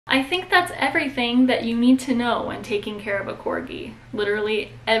I think that's everything that you need to know when taking care of a Corgi.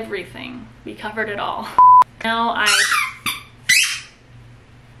 Literally everything. We covered it all. Now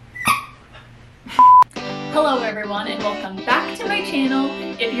Hello everyone and welcome back to my channel.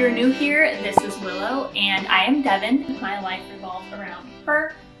 If you're new here, this is Willow and I am Devin. My life revolves around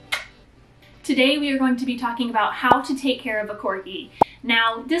her. Today we are going to be talking about how to take care of a Corgi.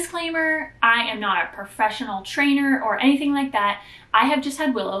 Now, disclaimer, I am not a professional trainer or anything like that. I have just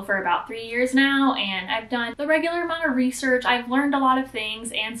had Willow for about 3 years now and I've done the regular amount of research. I've learned a lot of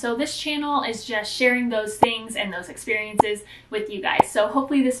things, and so this channel is just sharing those things and those experiences with you guys. So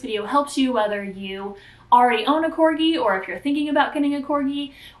hopefully this video helps you, whether you already own a Corgi or if you're thinking about getting a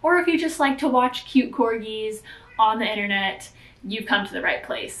Corgi, or if you just like to watch cute Corgis on the internet. You've come to the right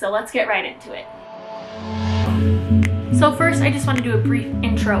place. So let's get right into it. So first, I just want to do a brief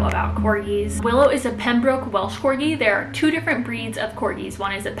intro about Corgis. Willow is a Pembroke Welsh Corgi. There are two different breeds of Corgis.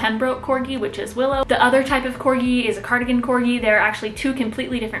 One is a Pembroke Corgi, which is Willow. The other type of Corgi is a Cardigan Corgi. There are actually two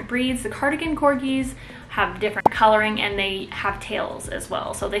completely different breeds. The Cardigan Corgis have different coloring and they have tails as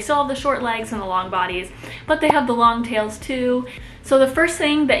well. So they still have the short legs and the long bodies, but they have the long tails too. So the first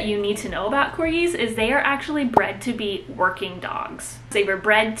thing that you need to know about Corgis is they are actually bred to be working dogs. They were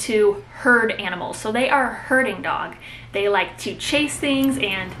bred to herd animals. So they are a herding dog. They like to chase things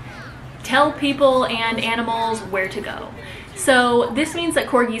and tell people and animals where to go. So this means that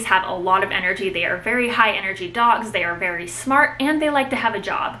Corgis have a lot of energy. They are very high energy dogs. They are very smart and they like to have a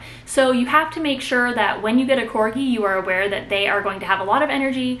job. So you have to make sure that when you get a Corgi, you are aware that they are going to have a lot of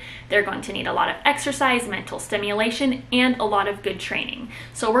energy. They're going to need a lot of exercise, mental stimulation, and a lot of good training.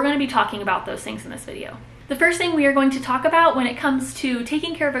 So we're going to be talking about those things in this video. The first thing we are going to talk about when it comes to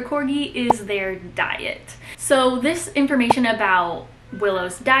taking care of a Corgi is their diet. So this information about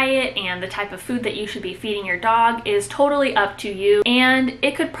Willow's diet and the type of food that you should be feeding your dog is totally up to you, and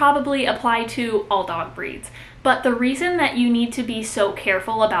it could probably apply to all dog breeds. But the reason that you need to be so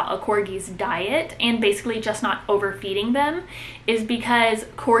careful about a Corgi's diet and basically just not overfeeding them is because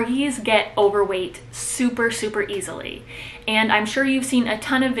Corgis get overweight super easily. And I'm sure you've seen a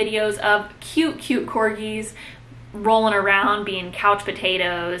ton of videos of cute Corgis rolling around being couch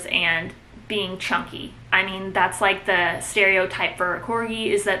potatoes and being chunky. I mean, that's like the stereotype for a Corgi,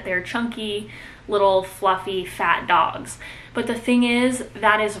 is that they're chunky, little fluffy, fat dogs. But the thing is,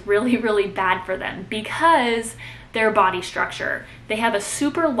 that is really bad for them because their body structure. They have a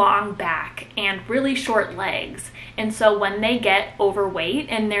super long back and really short legs. And so when they get overweight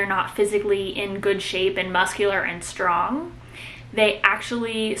and they're not physically in good shape and muscular and strong, they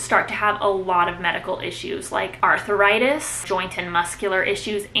actually start to have a lot of medical issues like arthritis, joint and muscular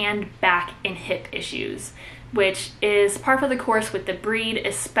issues, and back and hip issues, which is par for the course with the breed,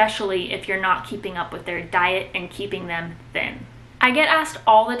 especially if you're not keeping up with their diet and keeping them thin. I get asked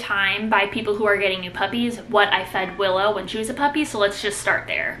all the time by people who are getting new puppies what I fed Willow when she was a puppy, so let's just start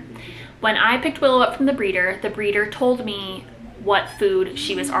there. When I picked Willow up from the breeder told me what food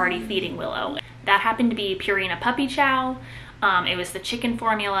she was already feeding Willow. That happened to be Purina Puppy Chow. It was the chicken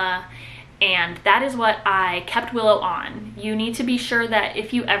formula, and that is what I kept Willow on. You need to be sure that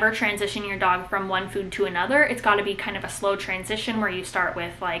if you ever transition your dog from one food to another, it's got to be kind of a slow transition where you start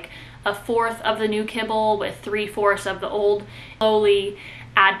with like 1/4 of the new kibble with 3/4 of the old. Slowly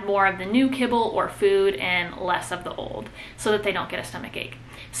add more of the new kibble or food and less of the old so that they don't get a stomach ache.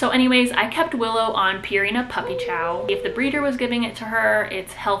 So anyways, I kept Willow on Purina Puppy Chow. If the breeder was giving it to her,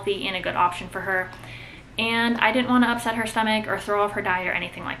 it's healthy and a good option for her. And I didn't want to upset her stomach or throw off her diet or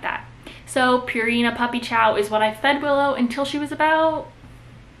anything like that. So Purina Puppy Chow is what I fed Willow until she was about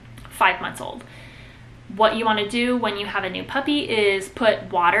 5 months old. What you want to do when you have a new puppy is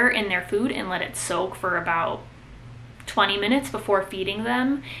put water in their food and let it soak for about 20 minutes before feeding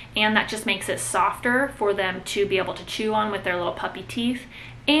them, and that just makes it softer for them to be able to chew on with their little puppy teeth.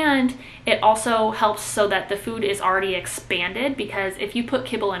 And it also helps so that the food is already expanded, because if you put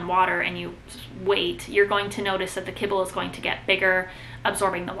kibble in water and you wait, you're going to notice that the kibble is going to get bigger,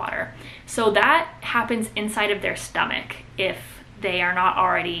 absorbing the water. So that happens inside of their stomach if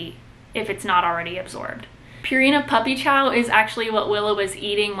it's not already absorbed. Purina Puppy Chow is actually what Willow was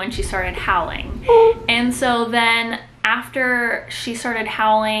eating when she started howling. And so then after she started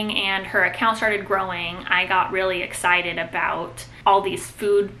howling and her account started growing, I got really excited about all these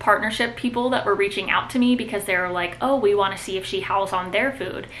food partnership people that were reaching out to me because they were like, oh, we want to see if she howls on their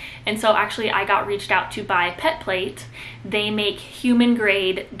food. And so actually I got reached out to by Pet Plate. They make human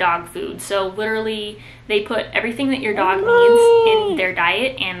grade dog food. So literally they put everything that your dog needs in their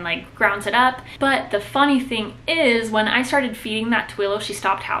diet and like grounds it up. But the funny thing is, when I started feeding that to Willow, she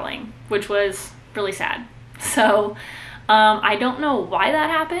stopped howling, which was really sad. So I don't know why that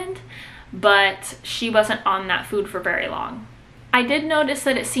happened, but she wasn't on that food for very long. I did notice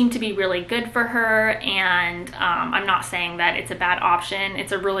that it seemed to be really good for her, and I'm not saying that it's a bad option.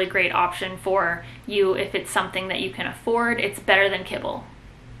 It's a really great option for you if it's something that you can afford. It's better than kibble.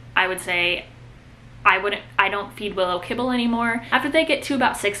 I would say I don't feed Willow kibble anymore. After they get to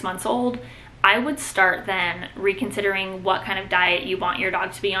about 6 months old, I would start then reconsidering what kind of diet you want your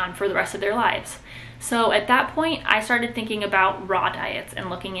dog to be on for the rest of their lives. So at that point, I started thinking about raw diets and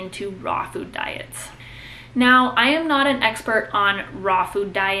looking into raw food diets. Now, I am not an expert on raw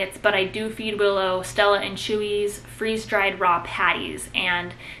food diets, but I do feed Willow Stella and Chewy's freeze-dried raw patties,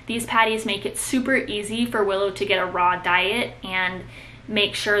 and these patties make it super easy for Willow to get a raw diet and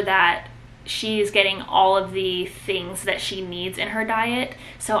make sure that she's getting all of the things that she needs in her diet.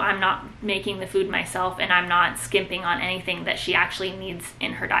 So I'm not making the food myself, and I'm not skimping on anything that she actually needs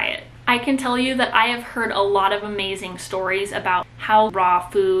in her diet. I can tell you that I have heard a lot of amazing stories about how raw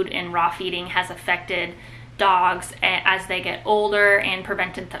food and raw feeding has affected dogs as they get older and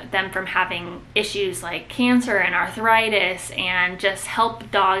prevented them from having issues like cancer and arthritis, and just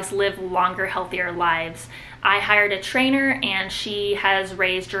help dogs live longer, healthier lives. I hired a trainer, and she has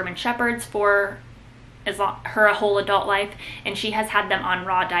raised German Shepherds for her whole adult life, and she has had them on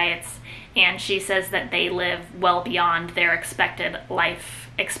raw diets, and she says that they live well beyond their expected life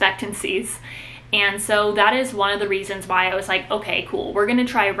expectancies. And so that is one of the reasons why I was like, okay, cool, we're gonna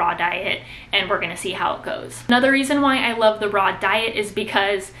try raw diet and we're gonna see how it goes. Another reason why I love the raw diet is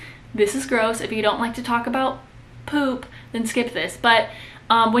because, this is gross, if you don't like to talk about poop, then skip this, but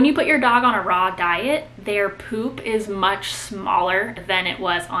when you put your dog on a raw diet, their poop is much smaller than it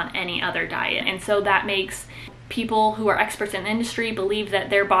was on any other diet. And so that makes people who are experts in the industry believe that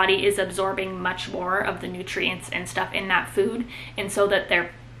their body is absorbing much more of the nutrients and stuff in that food, and so that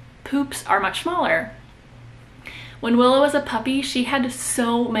their poops are much smaller. When Willow was a puppy, she had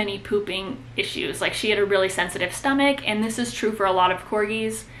so many pooping issues. Like, she had a really sensitive stomach, and this is true for a lot of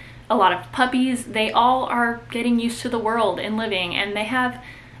corgis. A lot of puppies, they all are getting used to the world and living, and they have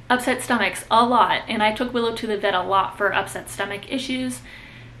upset stomachs a lot. And I took Willow to the vet a lot for upset stomach issues.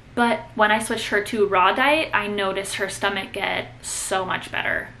 But when I switched her to raw diet, I noticed her stomach get so much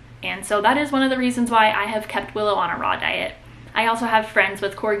better. And so that is one of the reasons why I have kept Willow on a raw diet. I also have friends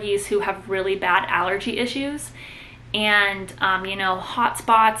with corgis who have really bad allergy issues, and you know, hot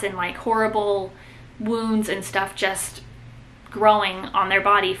spots and like horrible wounds and stuff just growing on their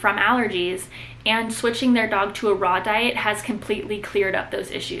body from allergies, and switching their dog to a raw diet has completely cleared up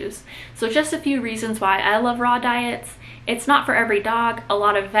those issues. So just a few reasons why I love raw diets. It's not for every dog. A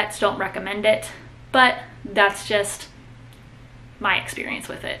lot of vets don't recommend it, but that's just my experience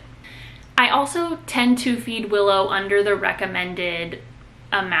with it. I also tend to feed Willow under the recommended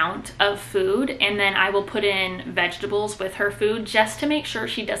amount of food, and then I will put in vegetables with her food just to make sure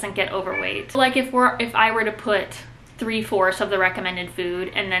she doesn't get overweight. Like if I were to put 3/4 of the recommended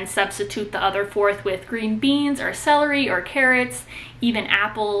food and then substitute the other fourth with green beans or celery or carrots, even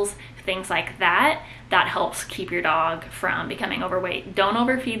apples, things like that, that helps keep your dog from becoming overweight. Don't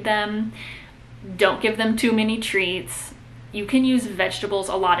overfeed them. Don't give them too many treats. You can use vegetables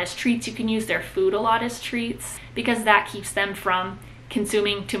a lot as treats. You can use their food a lot as treats, because that keeps them from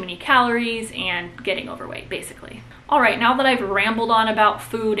consuming too many calories and getting overweight, basically. All right, now that I've rambled on about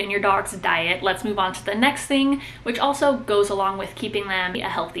food and your dog's diet, let's move on to the next thing, which also goes along with keeping them a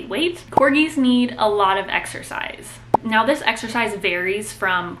healthy weight. Corgis need a lot of exercise. Now, this exercise varies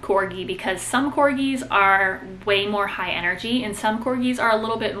from corgi, because some corgis are way more high energy and some corgis are a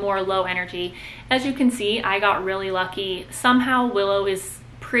little bit more low energy. As you can see, I got really lucky. Somehow Willow is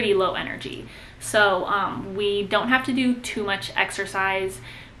pretty low energy. So we don't have to do too much exercise,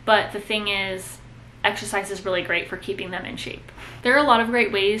 but the thing is, exercise is really great for keeping them in shape. There are a lot of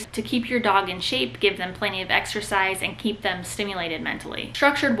great ways to keep your dog in shape, give them plenty of exercise, and keep them stimulated mentally.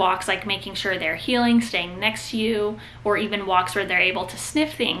 Structured walks, like making sure they're healing, staying next to you, or even walks where they're able to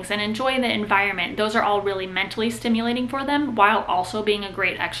sniff things and enjoy the environment. Those are all really mentally stimulating for them, while also being a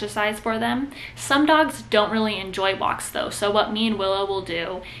great exercise for them. Some dogs don't really enjoy walks though, so what me and Willow will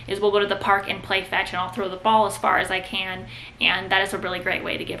do is we'll go to the park and play fetch, and I'll throw the ball as far as I can, and that is a really great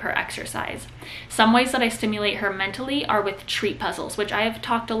way to give her exercise. Some ways that I stimulate her mentally are with treat puzzles, which I have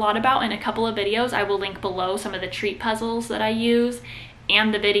talked a lot about in a couple of videos. I will link below some of the treat puzzles that I use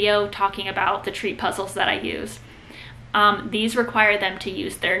and the video talking about the treat puzzles that I use. These require them to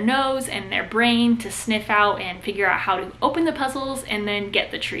use their nose and their brain to sniff out and figure out how to open the puzzles and then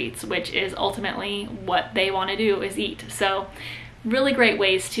get the treats, which is ultimately what they want to do, is eat. So really great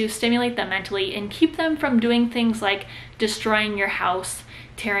ways to stimulate them mentally and keep them from doing things like destroying your house,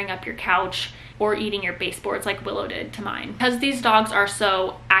 tearing up your couch, or eating your baseboards like Willow did to mine. Because these dogs are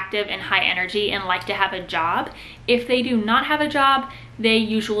so active and high energy and like to have a job, if they do not have a job, they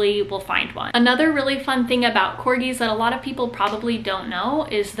usually will find one. Another really fun thing about Corgis that a lot of people probably don't know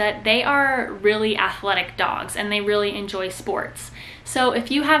is that they are really athletic dogs and they really enjoy sports. So if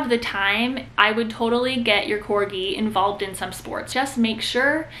you have the time, I would totally get your Corgi involved in some sports. Just make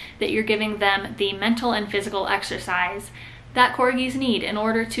sure that you're giving them the mental and physical exercise that Corgis need in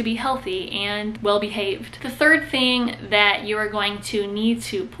order to be healthy and well behaved. The third thing that you are going to need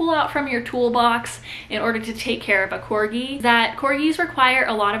to pull out from your toolbox in order to take care of a Corgi is that Corgis require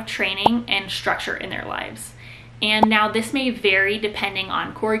a lot of training and structure in their lives. And now this may vary depending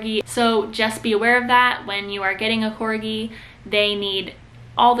on Corgi, so just be aware of that. When you are getting a Corgi, they need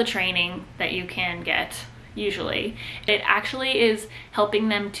all the training that you can get, usually. It actually is helping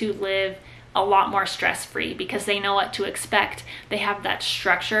them to live a lot more stress-free because they know what to expect. They have that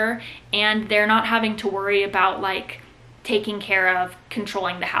structure and they're not having to worry about like taking care of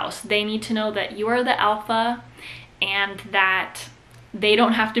controlling the house. They need to know that you are the alpha and that they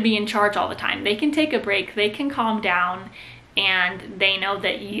don't have to be in charge all the time. They can take a break, they can calm down, and they know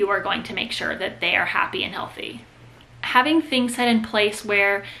that you are going to make sure that they are happy and healthy. Having things set in place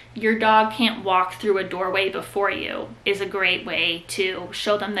where your dog can't walk through a doorway before you is a great way to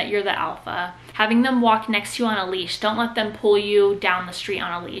show them that you're the alpha. Having them walk next to you on a leash, don't let them pull you down the street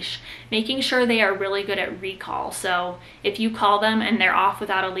on a leash. Making sure they are really good at recall. So if you call them and they're off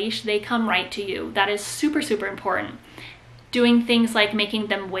without a leash, they come right to you. That is super, super important. Doing things like making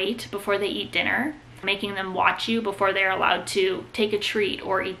them wait before they eat dinner, making them watch you before they're allowed to take a treat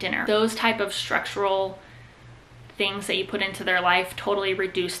or eat dinner. Those type of structural things that you put into their life totally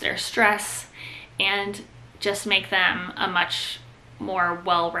reduce their stress and just make them a much more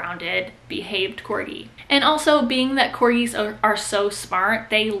well-rounded, behaved Corgi. And also, being that Corgis are so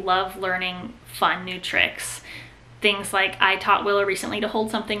smart, they love learning fun new tricks. Things like I taught Willow recently to hold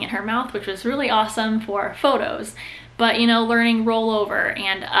something in her mouth, which was really awesome for photos. But you know, learning roll over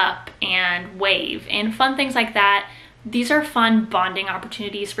and up and wave and fun things like that. These are fun bonding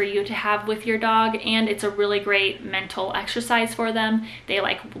opportunities for you to have with your dog, and it's a really great mental exercise for them. They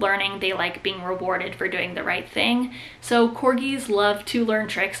like learning, they like being rewarded for doing the right thing. So Corgis love to learn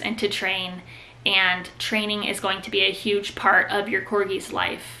tricks and to train, and training is going to be a huge part of your Corgi's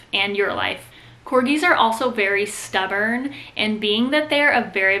life and your life. Corgis are also very stubborn, and being that they're a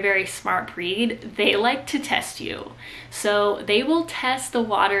very, very smart breed, they like to test you. So they will test the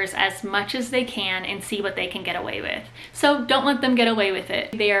waters as much as they can and see what they can get away with. So don't let them get away with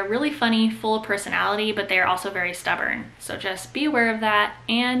it. They are really funny, full of personality, but they are also very stubborn. So just be aware of that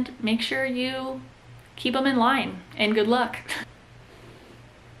and make sure you keep them in line, and good luck.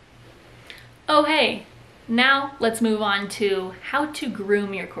 Oh hey, now let's move on to how to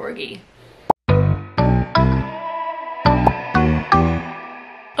groom your Corgi.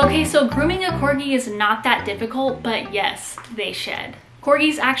 Okay, so grooming a Corgi is not that difficult, but yes, they shed.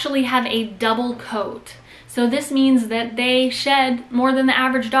 Corgis actually have a double coat. So this means that they shed more than the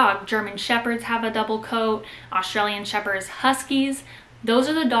average dog. German Shepherds have a double coat, Australian Shepherds, Huskies. Those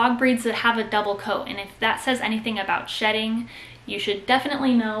are the dog breeds that have a double coat. And if that says anything about shedding, you should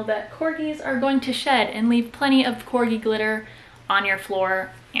definitely know that Corgis are going to shed and leave plenty of Corgi glitter on your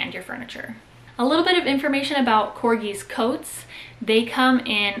floor and your furniture. A little bit of information about Corgis' coats. They come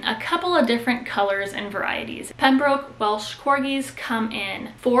in a couple of different colors and varieties. Pembroke Welsh Corgis come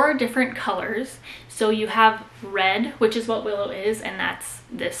in 4 different colors. So you have red, which is what Willow is, and that's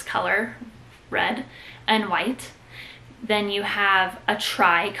this color, red, and white. Then you have a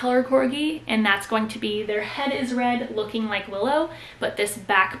tri-color Corgi, and that's going to be their head is red, looking like Willow, but this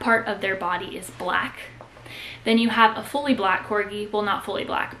back part of their body is black. Then you have a fully black Corgi, well, not fully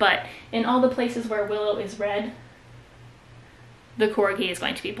black, but in all the places where Willow is red, the Corgi is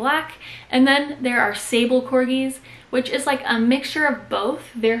going to be black. And then there are sable Corgis, which is like a mixture of both.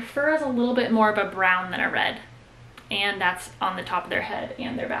 Their fur is a little bit more of a brown than a red, and that's on the top of their head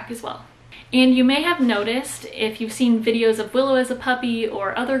and their back as well. And you may have noticed, if you've seen videos of Willow as a puppy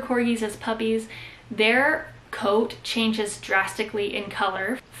or other Corgis as puppies, their coat changes drastically in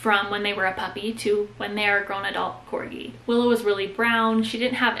color from when they were a puppy to when they are a grown adult Corgi. Willow was really brown. She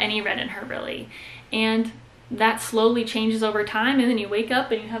didn't have any red in her really. And that slowly changes over time, and then you wake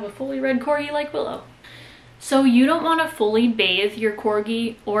up and you have a fully red Corgi like Willow. So you don't want to fully bathe your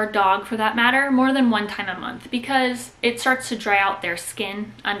Corgi, or dog for that matter, more than 1 time a month, because it starts to dry out their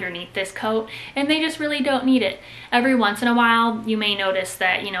skin underneath this coat, and they just really don't need it. Every once in a while, you may notice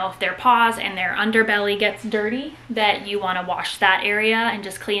that, you know, if their paws and their underbelly gets dirty, that you want to wash that area and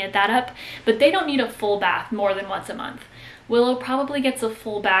just clean that up, but they don't need a full bath more than once a month. Willow probably gets a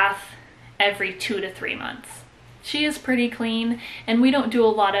full bath every 2 to 3 months. She is pretty clean, and we don't do a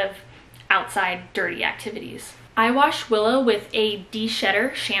lot of outside dirty activities. I wash Willow with a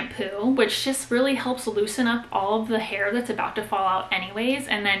de-shedder shampoo, which just really helps loosen up all of the hair that's about to fall out anyways.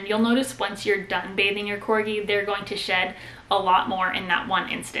 And then you'll notice once you're done bathing your Corgi, they're going to shed a lot more in that one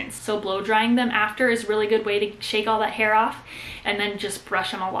instance. So blow drying them after is a really good way to shake all that hair off, and then just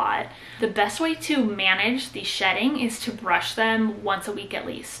brush them a lot. The best way to manage the shedding is to brush them once a week at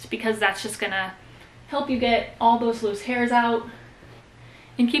least, because that's just gonna help you get all those loose hairs out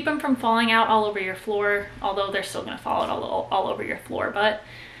and keep them from falling out all over your floor, although they're still gonna fall out all over your floor. But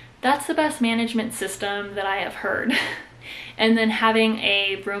that's the best management system that I have heard. And then having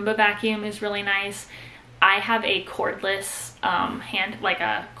a Roomba vacuum is really nice. I have a cordless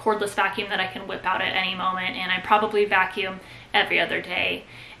a cordless vacuum that I can whip out at any moment, and I probably vacuum every other day,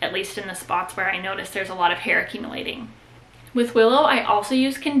 at least in the spots where I notice there's a lot of hair accumulating. With Willow, I also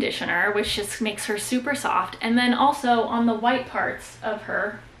use conditioner, which just makes her super soft. And then also on the white parts of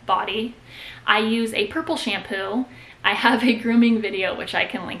her body, I use a purple shampoo. I have a grooming video, which I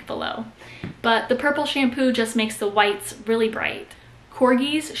can link below. But the purple shampoo just makes the whites really bright.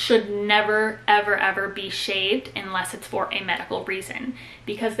 Corgis should never, ever, ever be shaved unless it's for a medical reason,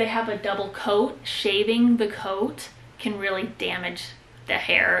 because they have a double coat. Shaving the coat can really damage the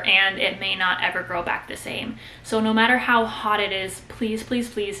hair, and it may not ever grow back the same. So no matter how hot it is, please, please,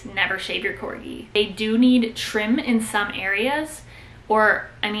 please never shave your Corgi. They do need trim in some areas,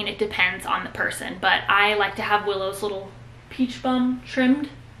 or I mean, it depends on the person, but I like to have Willow's little peach bum trimmed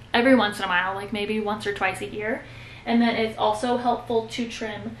every once in a while, like maybe once or twice a year. And then it's also helpful to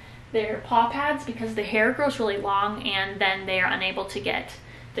trim their paw pads, because the hair grows really long and then they are unable to get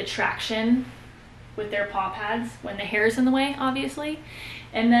the traction with their paw pads when the hair is in the way, obviously.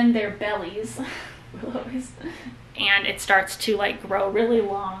 And then their bellies, Willow's, and it starts to like grow really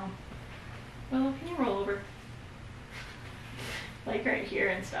long. Willow, can you roll over? Like right here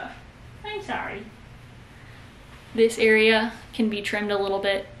and stuff. I'm sorry. This area can be trimmed a little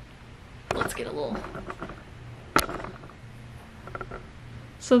bit. Let's get a little.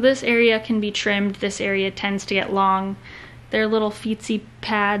 So this area can be trimmed. This area tends to get long. Their little feetsy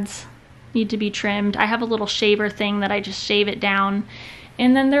pads need to be trimmed. I have a little shaver thing that I just shave it down,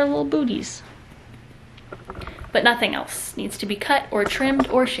 and then their little booties. But nothing else needs to be cut or trimmed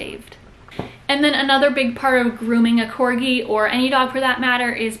or shaved. And then another big part of grooming a Corgi, or any dog for that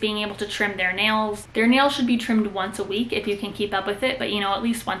matter, is being able to trim their nails. Their nails should be trimmed once a week if you can keep up with it, but you know, at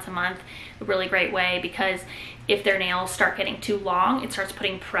least once a month, a really great way, because if their nails start getting too long, it starts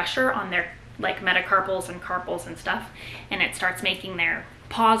putting pressure on their like metacarpals and carpals and stuff, and it starts making their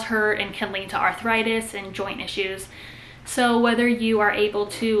paws hurt and can lead to arthritis and joint issues. So whether you are able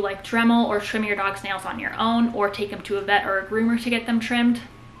to like Dremel or trim your dog's nails on your own, or take them to a vet or a groomer to get them trimmed,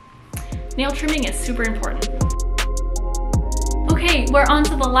 nail trimming is super important. Okay, we're on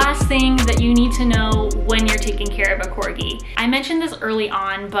to the last thing that you need to know when you're taking care of a Corgi. I mentioned this early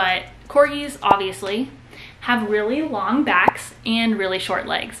on, but Corgis obviously have really long backs and really short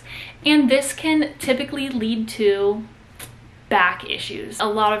legs. And this can typically lead to back issues. A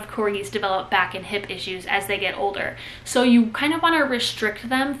lot of Corgis develop back and hip issues as they get older. So you kind of want to restrict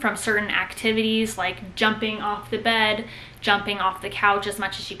them from certain activities like jumping off the bed, jumping off the couch as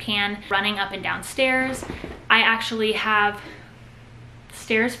much as you can, running up and down stairs. I actually have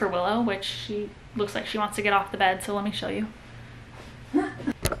stairs for Willow, which she looks like she wants to get off the bed, so let me show you.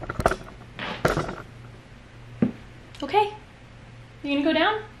 Okay, you gonna go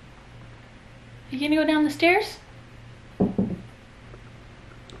down? You gonna go down the stairs?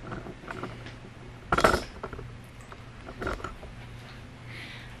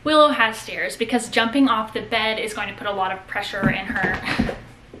 Willow has stairs because jumping off the bed is going to put a lot of pressure in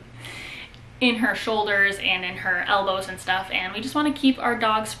her shoulders and in her elbows and stuff, and we just want to keep our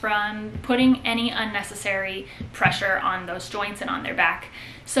dogs from putting any unnecessary pressure on those joints and on their back.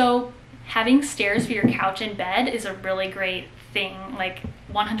 So having stairs for your couch and bed is a really great thing, like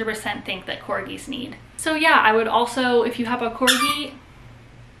 100% think that Corgis need. So yeah, I would also, if you have a Corgi,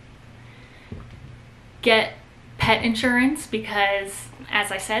 get pet insurance, because as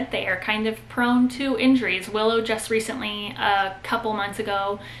I said, they are kind of prone to injuries. Willow just recently, a couple months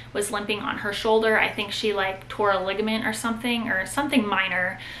ago, was limping on her shoulder. I think she like tore a ligament or something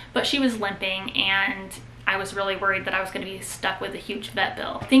minor, but she was limping, and I was really worried that I was going to be stuck with a huge vet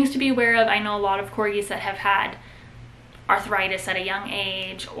bill. Things to be aware of: I know a lot of Corgis that have had arthritis at a young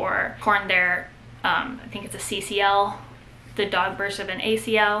age, or torn their, I think it's a CCL, the dog version of an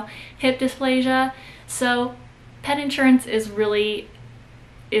ACL, hip dysplasia. So pet insurance is a really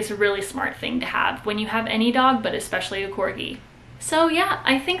smart thing to have when you have any dog, but especially a Corgi. So yeah,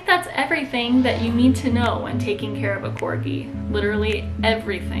 I think that's everything that you need to know when taking care of a Corgi. Literally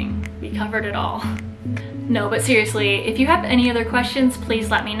everything. We covered it all. No, but seriously, if you have any other questions, please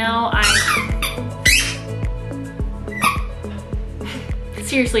let me know.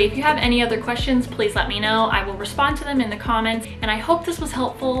 Seriously, if you have any other questions, please let me know. I will respond to them in the comments, and I hope this was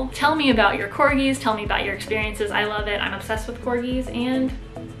helpful. Tell me about your Corgis, tell me about your experiences. I love it. I'm obsessed with Corgis, and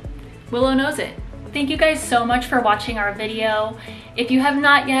Willow knows it. Thank you guys so much for watching our video. If you have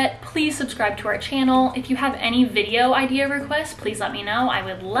not yet, please subscribe to our channel. If you have any video idea requests, please let me know. I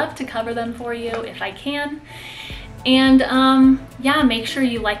would love to cover them for you if I can. And yeah, make sure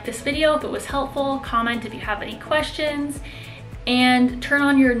you like this video if it was helpful, comment if you have any questions, and turn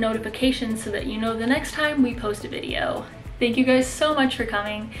on your notifications so that you know the next time we post a video. Thank you guys so much for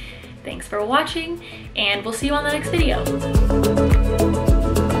coming. Thanks for watching, and we'll see you on the next video.